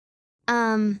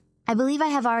I believe I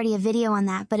have already a video on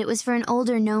that, but it was for an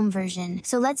older GNOME version,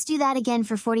 so let's do that again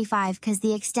for 45 because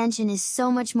the extension is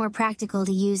so much more practical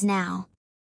to use now.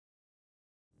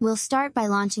 We'll start by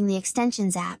launching the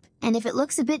Extensions app, and if it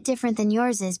looks a bit different than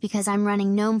yours is because I'm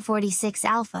running GNOME 46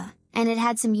 Alpha, and it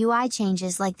had some UI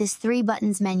changes like this 3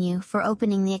 buttons menu for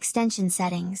opening the extension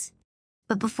settings.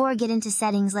 But before I get into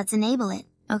settings, let's enable it,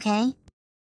 okay?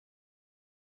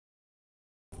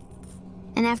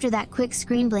 And after that quick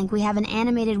screen blink we have an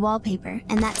animated wallpaper,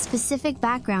 and that specific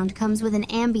background comes with an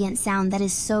ambient sound that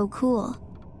is so cool.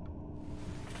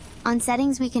 On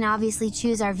settings we can obviously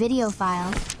choose our video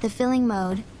file, the filling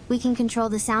mode, we can control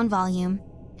the sound volume,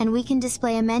 and we can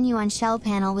display a menu on Shell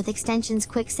panel with extensions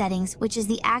quick settings, which is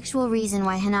the actual reason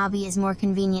why Hanabi is more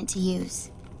convenient to use.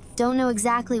 Don't know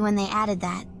exactly when they added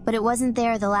that, but it wasn't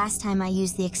there the last time I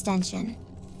used the extension.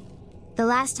 The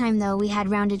last time though we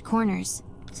had rounded corners.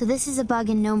 So this is a bug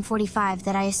in GNOME 45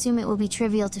 that I assume it will be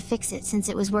trivial to fix it since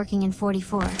it was working in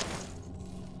 44.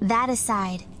 That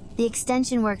aside, the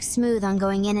extension works smooth on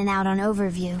going in and out on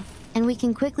overview, and we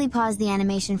can quickly pause the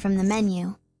animation from the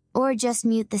menu, or just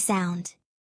mute the sound.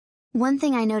 One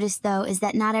thing I noticed though is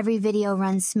that not every video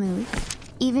runs smooth,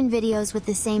 even videos with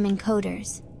the same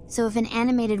encoders, so if an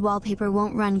animated wallpaper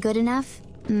won't run good enough,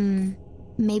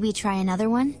 maybe try another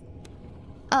one?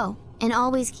 Oh, and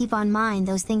always keep on mind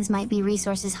those things might be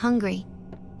resources hungry.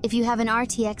 If you have an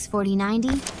RTX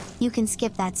 4090, you can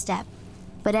skip that step.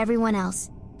 But everyone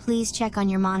else, please check on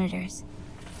your monitors.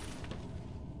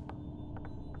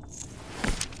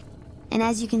 And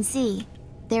as you can see,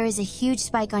 there is a huge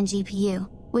spike on GPU,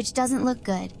 which doesn't look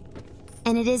good.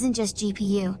 And it isn't just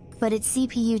GPU, but it's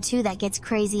CPU too that gets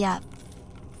crazy up.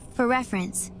 For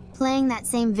reference, playing that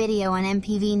same video on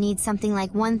MPV needs something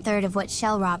like 1/3 of what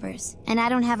Shell robbers, and I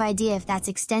don't have idea if that's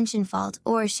extension fault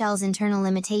or Shell's internal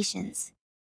limitations.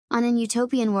 On an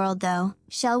utopian world though,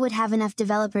 Shell would have enough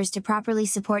developers to properly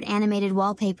support animated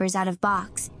wallpapers out of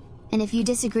box, and if you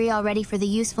disagree already for the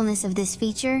usefulness of this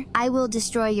feature, I will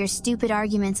destroy your stupid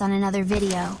arguments on another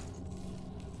video.